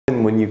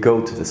when you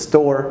go to the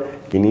store,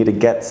 you need to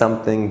get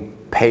something,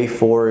 pay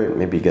for it,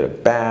 maybe get a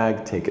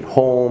bag, take it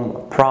home,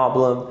 a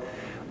problem.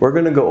 We're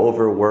gonna go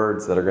over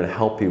words that are gonna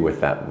help you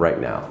with that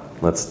right now.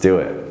 Let's do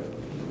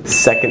it.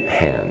 Second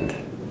hand,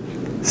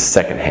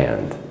 second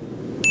hand.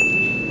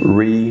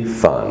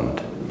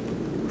 Refund,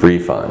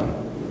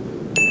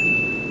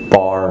 refund.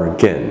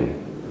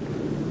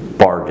 Bargain,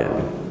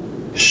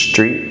 bargain.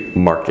 Street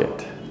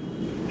market,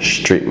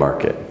 street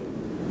market.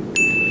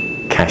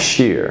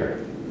 Cashier,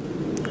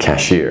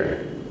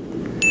 cashier.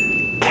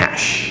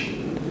 Cash,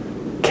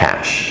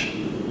 cash.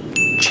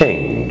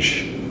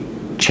 Change,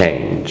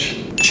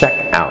 change.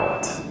 Check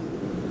out,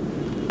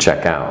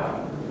 check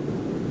out.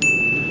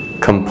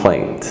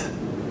 Complaint,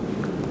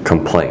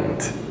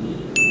 complaint.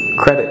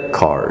 Credit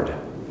card,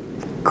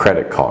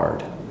 credit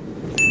card.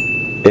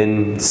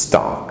 In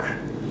stock,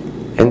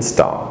 in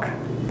stock.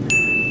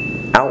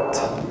 Out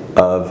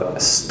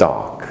of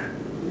stock,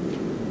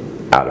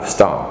 out of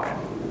stock.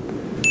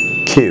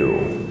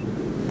 Queue,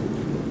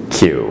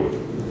 queue.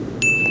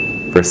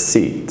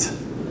 Receipt,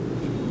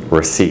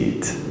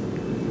 receipt.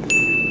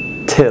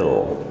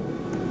 Till,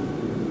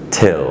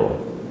 till.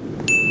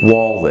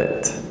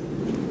 Wallet,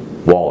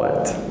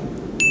 wallet.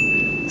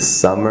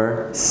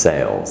 Summer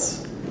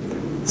sales,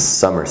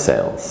 summer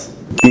sales.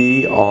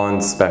 Be on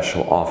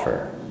special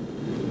offer,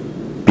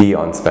 be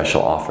on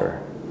special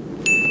offer.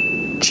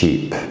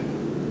 Cheap,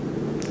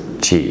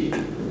 cheap.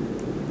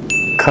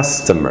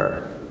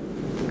 Customer,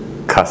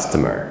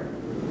 customer.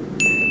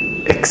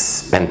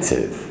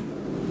 Expensive,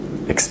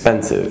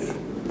 expensive.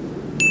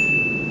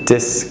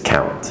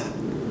 Discount,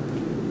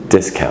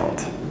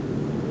 discount.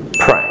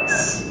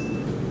 Price,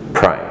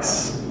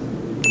 price.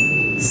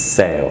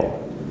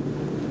 Sale,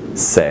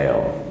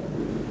 sale.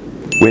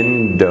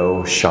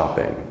 Window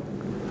shopping,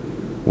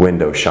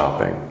 window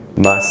shopping.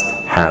 Must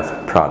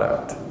have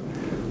product,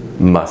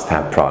 must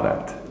have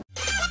product.